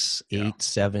 XS, 8,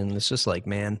 7. It's just like,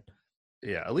 man.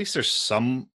 Yeah, at least there's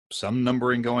some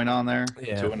numbering going on there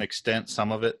to an extent,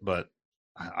 some of it, but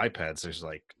iPads, there's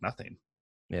like nothing.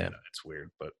 Yeah. It's weird.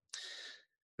 But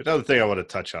another thing I want to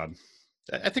touch on,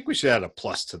 I think we should add a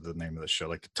plus to the name of the show,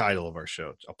 like the title of our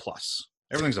show, a plus.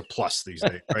 Everything's a plus these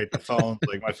days, right? The phone,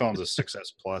 like my phone's a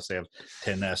 6S Plus. They have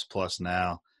 10S Plus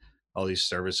now. All these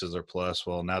services are plus.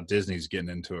 Well, now Disney's getting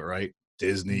into it, right?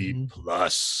 Disney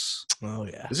Plus. Oh,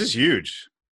 yeah. This is huge.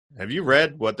 Have you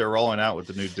read what they're rolling out with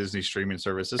the new Disney streaming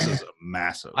service? This is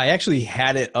massive. I actually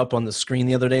had it up on the screen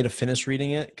the other day to finish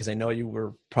reading it because I know you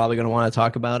were probably going to want to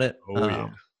talk about it. Oh,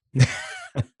 yeah.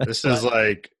 This is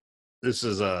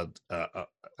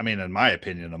I mean, in my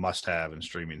opinion, a must-have in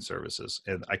streaming services.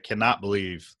 And I cannot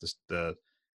believe it's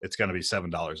going to be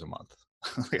 $7 a month.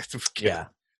 Yeah.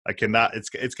 I cannot.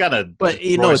 It's got to. But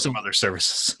it's some other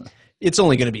services. It's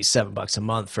only going to be $7 a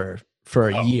month for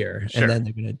a year, and then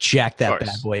they're going to jack that bad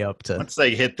boy up to. Once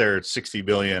they hit their 60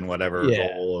 billion whatever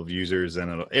goal of users,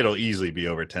 and it'll easily be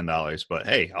over $10. But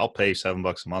hey, I'll pay $7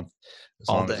 a month as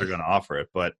long as they're going to offer it.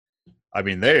 But I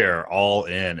mean, they are all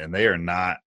in, and they are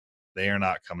not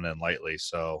coming in lightly.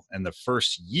 So in the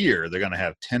first year, they're going to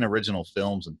have 10 original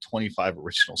films and 25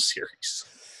 original series.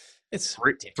 It's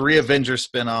three Avengers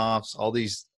spinoffs, all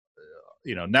these.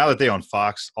 Now that they own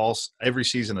Fox, every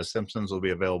season of Simpsons will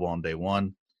be available on day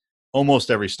one.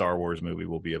 Almost every Star Wars movie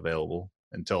will be available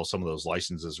until some of those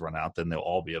licenses run out. Then they'll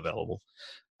all be available.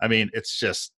 I mean, it's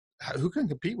just, who can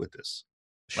compete with this?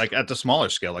 Like, at the smaller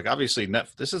scale, like, obviously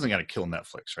this isn't going to kill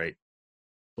Netflix, right?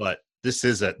 But this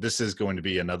is going to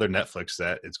be another Netflix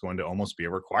that it's going to almost be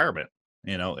a requirement,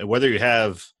 and whether you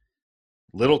have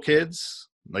little kids,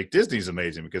 like Disney's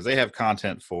amazing because they have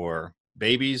content for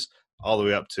babies all the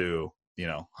way up to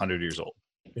 100 years old.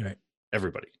 Right.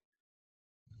 Everybody.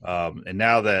 And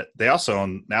now that they also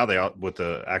own, with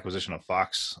the acquisition of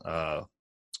Fox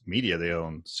Media, they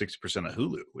own 60% of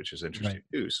Hulu, which is interesting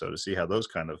too. So to see how those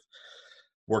kind of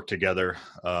work together.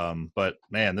 But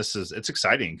man, it's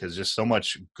exciting because just so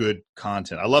much good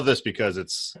content. I love this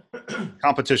because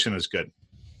competition is good.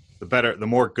 The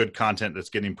more good content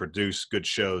that's getting produced, good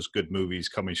shows, good movies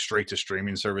coming straight to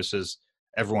streaming services,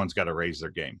 everyone's got to raise their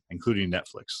game, including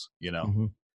Netflix.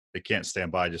 They can't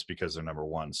stand by just because they're number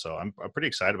one. So I'm pretty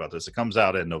excited about this. It comes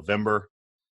out in November,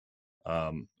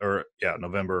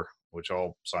 November, which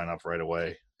I'll sign up right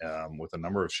away with a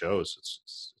number of shows.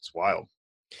 It's wild.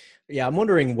 Yeah, I'm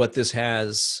wondering what this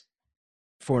has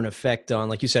for an effect on,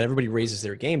 like you said, everybody raises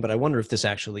their game, but I wonder if this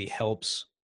actually helps.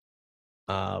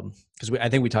 Because I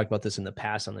think we talked about this in the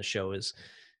past on the show. It's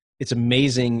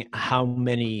amazing how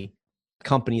many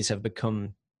companies have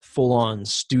become full-on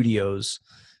studios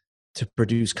to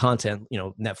produce content.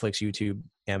 Netflix, YouTube,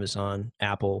 Amazon,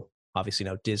 Apple, obviously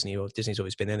now Disney. Well, Disney's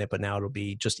always been in it, but now it'll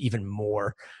be just even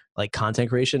more like content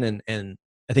creation. And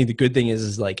I think the good thing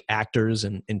is like actors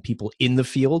and people in the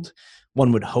field,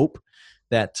 one would hope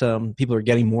that people are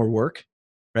getting more work,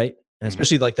 right? And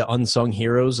especially like the unsung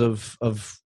heroes of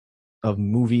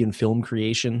movie and film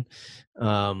creation,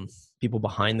 people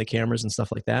behind the cameras and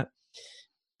stuff like that.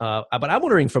 But I'm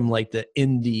wondering from like the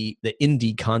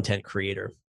indie content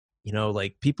creator,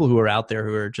 like people who are out there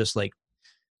who are just like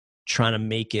trying to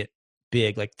make it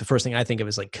big. Like the first thing I think of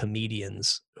is like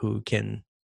comedians who can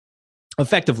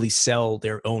effectively sell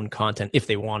their own content if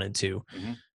they wanted to,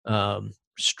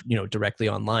 directly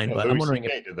online. But I'm wondering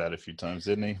if he did that a few times,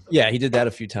 didn't he? Yeah, he did that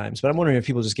a few times. But I'm wondering if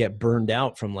people just get burned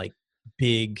out from like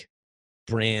big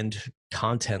brand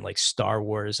content like Star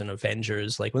Wars and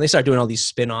Avengers. Like when they start doing all these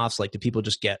spin-offs, like do people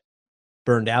just get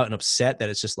burned out and upset that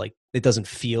it's just like it doesn't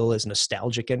feel as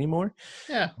nostalgic anymore?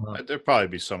 Yeah, there'd probably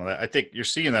be some of that. I think you're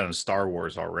seeing that in Star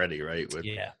Wars already, right?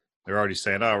 They're already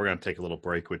saying, "Oh, we're going to take a little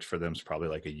break," which for them is probably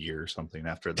like a year or something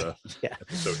after the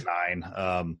episode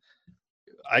 9.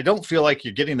 I don't feel like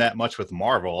you're getting that much with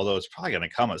Marvel, although it's probably going to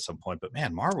come at some point. But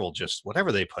man, Marvel just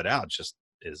whatever they put out just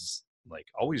is like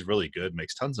always really good,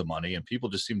 makes tons of money, and people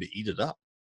just seem to eat it up.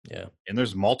 Yeah. And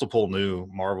there's multiple new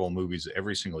Marvel movies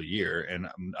every single year, and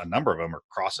a number of them are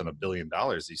crossing $1 billion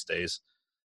these days.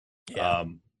 Yeah.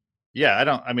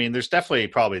 Yeah, I mean, there's definitely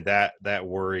probably that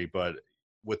worry, but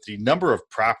with the number of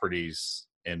properties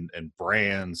and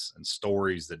brands and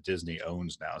stories that Disney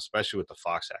owns now, especially with the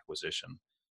Fox acquisition,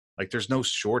 like there's no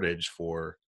shortage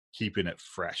for keeping it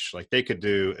fresh. Like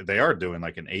they are doing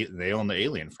like they own the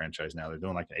Alien franchise now. They're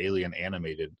doing like Alien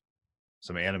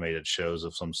some animated shows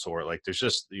of some sort. Like there's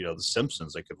just, the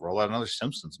Simpsons, they could roll out another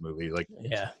Simpsons movie. Like,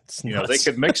 Yeah. It's they nuts.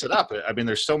 could mix it up. I mean,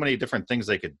 there's so many different things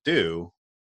they could do.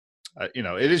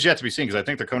 It is yet to be seen because I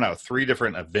think they're coming out with 3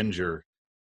 different Avenger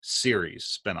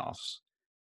series spinoffs.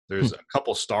 There's a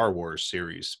couple Star Wars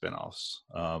series spinoffs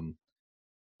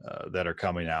that are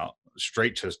coming out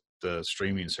straight to the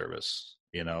streaming service.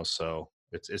 So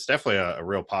it's definitely a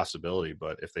real possibility.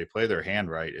 But if they play their hand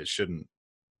right, it shouldn't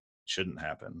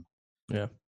happen. Yeah.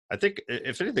 I think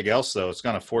if anything else, though, it's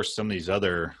going to force some of these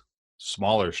other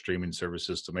smaller streaming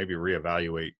services to maybe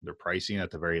reevaluate their pricing at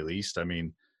the very least. I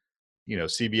mean,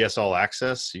 CBS All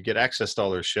Access, you get access to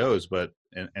all their shows, but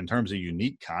in terms of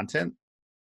unique content,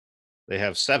 they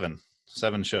have seven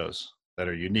shows that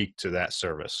are unique to that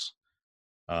service.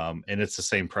 And it's the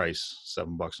same price,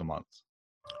 $7 a month.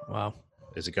 Wow.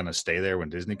 Is it going to stay there when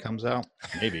Disney comes out?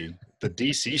 Maybe. The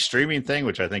DC streaming thing,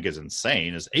 which I think is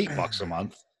insane, is $8 a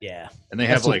month. Yeah. And they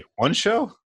have like one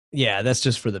show? Yeah, that's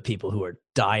just for the people who are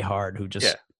diehard, who just...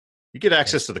 Yeah. You get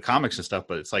access to the comics and stuff,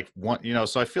 but it's like one,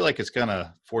 so I feel like it's going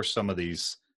to force some of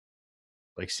these,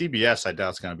 like CBS, I doubt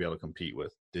it's going to be able to compete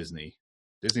with Disney.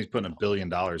 Disney's putting $1 billion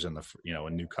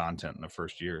in new content in the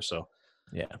first year. So,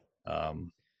 yeah. I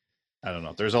don't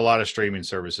know. There's a lot of streaming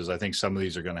services. I think some of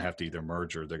these are going to have to either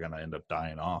merge or they're going to end up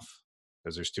dying off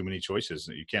because there's too many choices.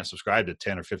 You can't subscribe to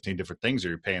 10 or 15 different things, or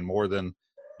you're paying more than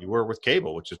you were with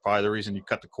cable, which is probably the reason you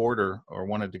cut the cord or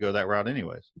wanted to go that route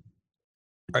anyways.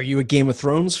 Are you a Game of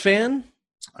Thrones fan?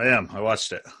 I am. I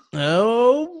watched it.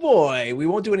 Oh boy, we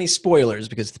won't do any spoilers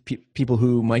because the people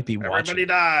who might be watching. Everybody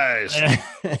dies.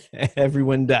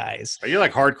 Everyone dies. Are you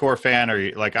like hardcore fan, or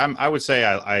you like? I would say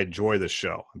I enjoy the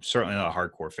show. I'm certainly not a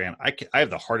hardcore fan. I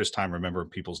have the hardest time remembering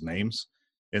people's names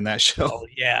in that show. Oh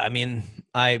yeah, I mean,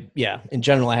 in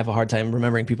general, I have a hard time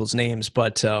remembering people's names,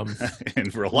 but in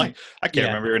real life, I can't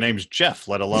remember your name's Jeff,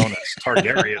 let alone it's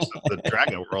Targaryen of the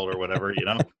Dragon World or whatever.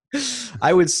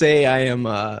 I would say I am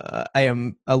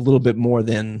a little bit more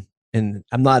than, and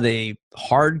I'm not a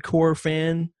hardcore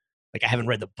fan. Like I haven't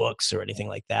read the books or anything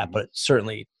like that, but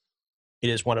certainly it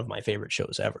is one of my favorite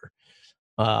shows ever.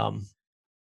 The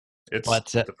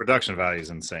production value is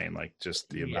insane. Like just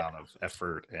the amount of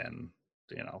effort and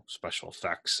special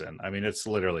effects, and I mean it's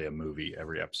literally a movie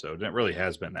every episode, and it really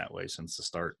has been that way since the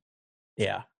start.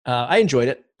 Yeah, I enjoyed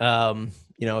it.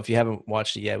 If you haven't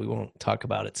watched it yet, we won't talk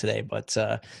about it today, but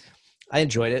I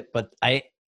enjoyed it. But I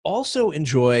also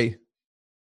enjoy,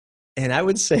 and I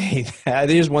would say that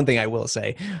there's one thing I will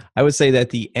say. I would say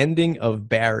that the ending of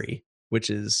Barry, which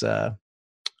is Bill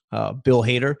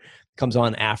Hader, comes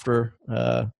on after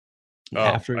I Game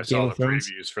of Thrones.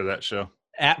 Previews for that show.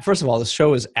 First of all, the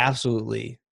show is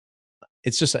absolutely,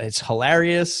 it's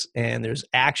hilarious, and there's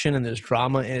action and there's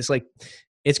drama, and it's like,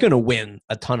 it's going to win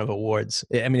a ton of awards.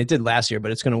 I mean, it did last year,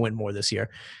 but it's going to win more this year.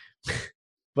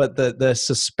 But the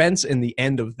suspense in the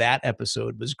end of that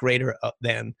episode was greater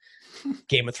than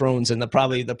Game of Thrones, and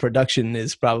the production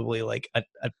is probably like a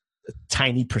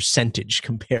tiny percentage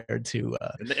compared to.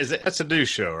 That's a new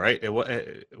show, right?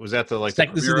 Was that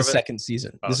this is the second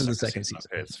season. This is the second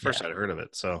season. Okay, it's the first I'd heard of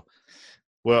it. So,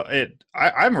 well,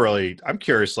 I'm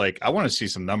curious. Like, I want to see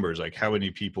some numbers. Like, how many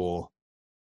people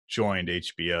joined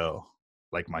HBO?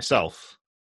 Like myself,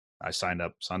 I signed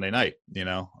up Sunday night,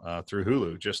 through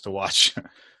Hulu just to watch.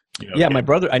 My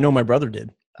brother. I know my brother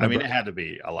did. It had to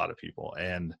be a lot of people,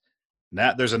 and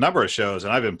that there's a number of shows,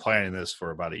 and I've been planning this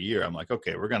for about a year. I'm like,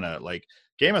 okay, we're gonna like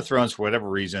Game of Thrones for whatever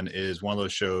reason is one of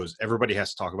those shows everybody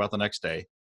has to talk about the next day.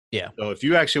 Yeah. So if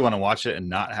you actually want to watch it and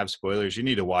not have spoilers, you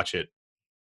need to watch it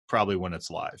probably when it's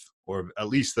live, or at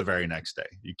least the very next day.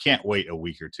 You can't wait a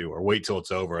week or two, or wait till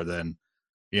it's over, then.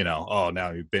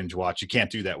 Now you binge watch. You can't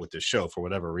do that with this show for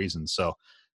whatever reason. So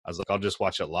I was like, I'll just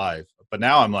watch it live. But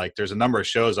now I'm like, there's a number of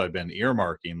shows I've been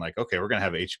earmarking. Like, okay, we're going to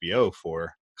have HBO for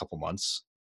a couple months.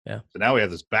 Yeah. So now we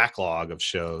have this backlog of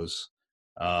shows,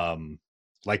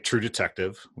 like True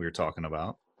Detective we were talking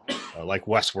about, like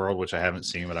Westworld, which I haven't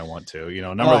seen, but I want to.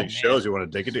 A number of these shows you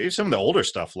want to dig into. Some of the older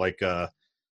stuff, like what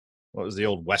was the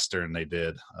old Western they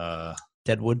did?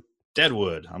 Deadwood.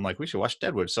 Deadwood. I'm like, we should watch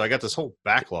Deadwood. So I got this whole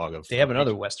backlog of. They have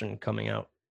another Western coming out.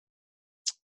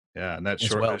 Yeah, and that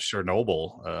well.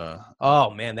 Chernobyl. Oh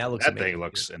man, that thing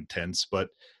looks intense. But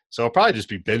so I'll probably just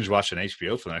be binge watching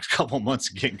HBO for the next couple of months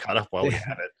and getting caught up while we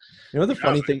have it. You know the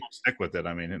funny thing? Stick with it.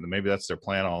 I mean, maybe that's their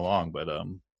plan all along. But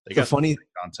they got funny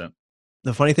content.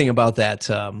 The funny thing about that,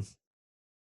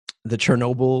 the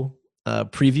Chernobyl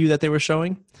preview that they were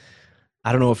showing,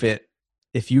 I don't know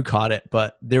if you caught it,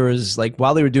 but there was like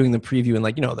while they were doing the preview and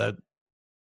like the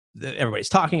everybody's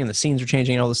talking and the scenes are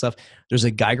changing and all this stuff. There's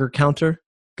a Geiger counter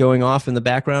going off in the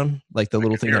background, like the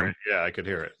little thing. Yeah, I could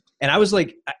hear it. And I was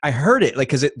like, I heard it, like,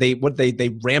 because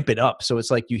they ramp it up, so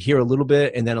it's like you hear a little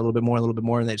bit and then a little bit more,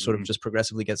 and then it sort of just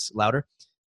progressively gets louder.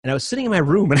 And I was sitting in my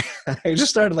room and I just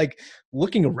started like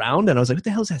looking around and I was like, what the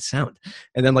hell is that sound?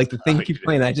 And then like the thing keeps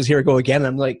playing and I just hear it go again. And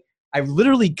I'm like, I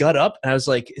literally got up and I was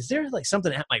like, is there like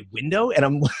something at my window? And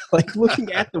I'm like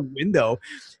looking at the window.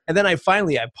 And then I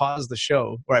paused the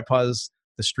show, or I paused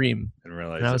the stream. And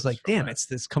I was like, damn,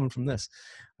 it's coming from this.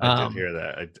 I did hear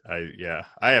that.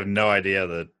 I have no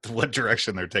idea what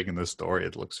direction they're taking this story.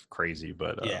 It looks crazy,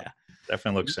 but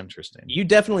definitely looks interesting. You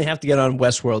definitely have to get on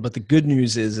Westworld, but the good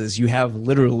news is you have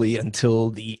literally until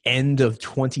the end of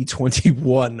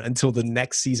 2021 until the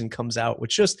next season comes out,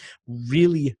 which just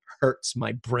really hurts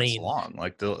my brain. It's long.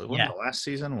 Like the last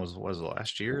season was the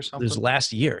last year or something? It was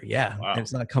last year, yeah. Wow. And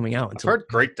it's not coming out until. I've heard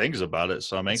great things about it,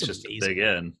 so I'm anxious to dig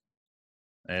in.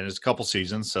 And it's a couple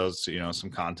seasons, so it's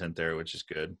some content there, which is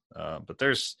good. But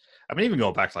even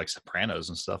going back to like Sopranos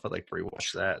and stuff, I'd like to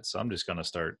rewatch that. So I'm just gonna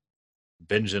start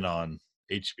binging on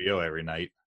HBO every night.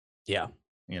 Yeah.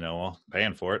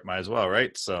 Paying for it, might as well,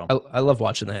 right? So I love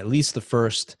watching that. At least the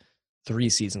first 3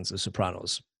 seasons of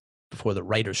Sopranos before the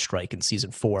writer's strike in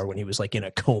season 4, when he was like in a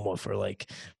coma for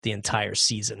like the entire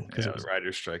season. Yeah, the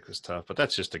writer's strike was tough, but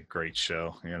that's just a great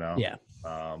show, Yeah.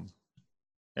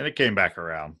 And it came back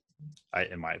around,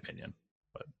 in my opinion.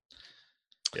 But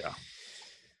yeah.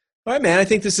 All right, man. I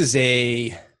think this is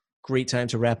a great time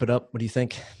to wrap it up. What do you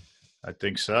think? I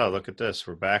think so. Look at this.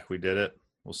 We're back. We did it.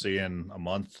 We'll see you in a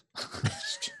month.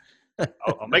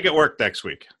 I'll make it work next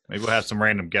week. Maybe we'll have some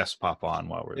random guests pop on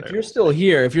while we're there. If you're still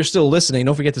here, if you're still listening,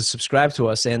 don't forget to subscribe to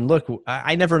us. And look,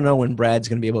 I never know when Brad's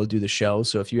going to be able to do the show.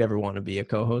 So if you ever want to be a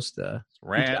co-host,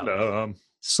 random.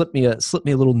 Slip me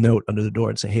a little note under the door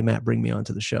and say, "Hey, Matt, bring me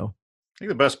onto the show." I think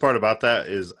the best part about that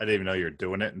is I didn't even know you were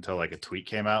doing it until like a tweet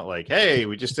came out like, "Hey,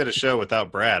 we just did a show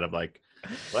without Brad." I'm like,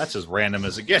 well, that's as random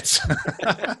as it gets.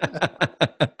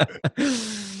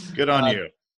 Good on you.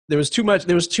 There was too much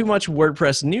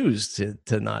WordPress news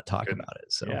to not talk about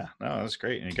it. So yeah, no, that's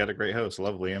great. And you got a great host.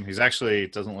 Love Liam. He's actually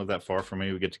doesn't live that far from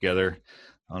me. We get together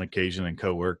on occasion and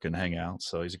co-work and hang out.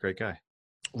 So he's a great guy.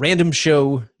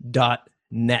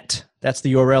 randomshow.net. That's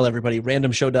the URL, everybody.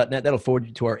 randomshow.net. That'll forward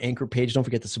you to our anchor page. Don't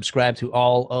forget to subscribe to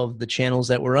all of the channels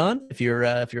that we're on. If you're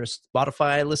a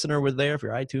Spotify listener, we're there. If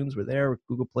you're iTunes, we're there.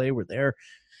 Google Play, we're there.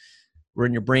 We're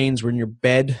in your brains. We're in your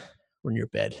bed. We're in your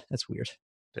bed. That's weird.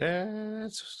 Yeah,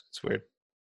 it's weird.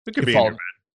 We could be in your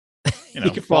bed.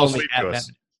 You can follow me at Matt.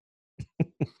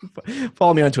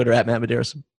 Follow me on Twitter at Matt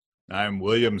Medeiros. I'm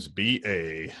Williams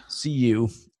BA. See you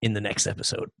in the next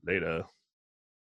episode. Later.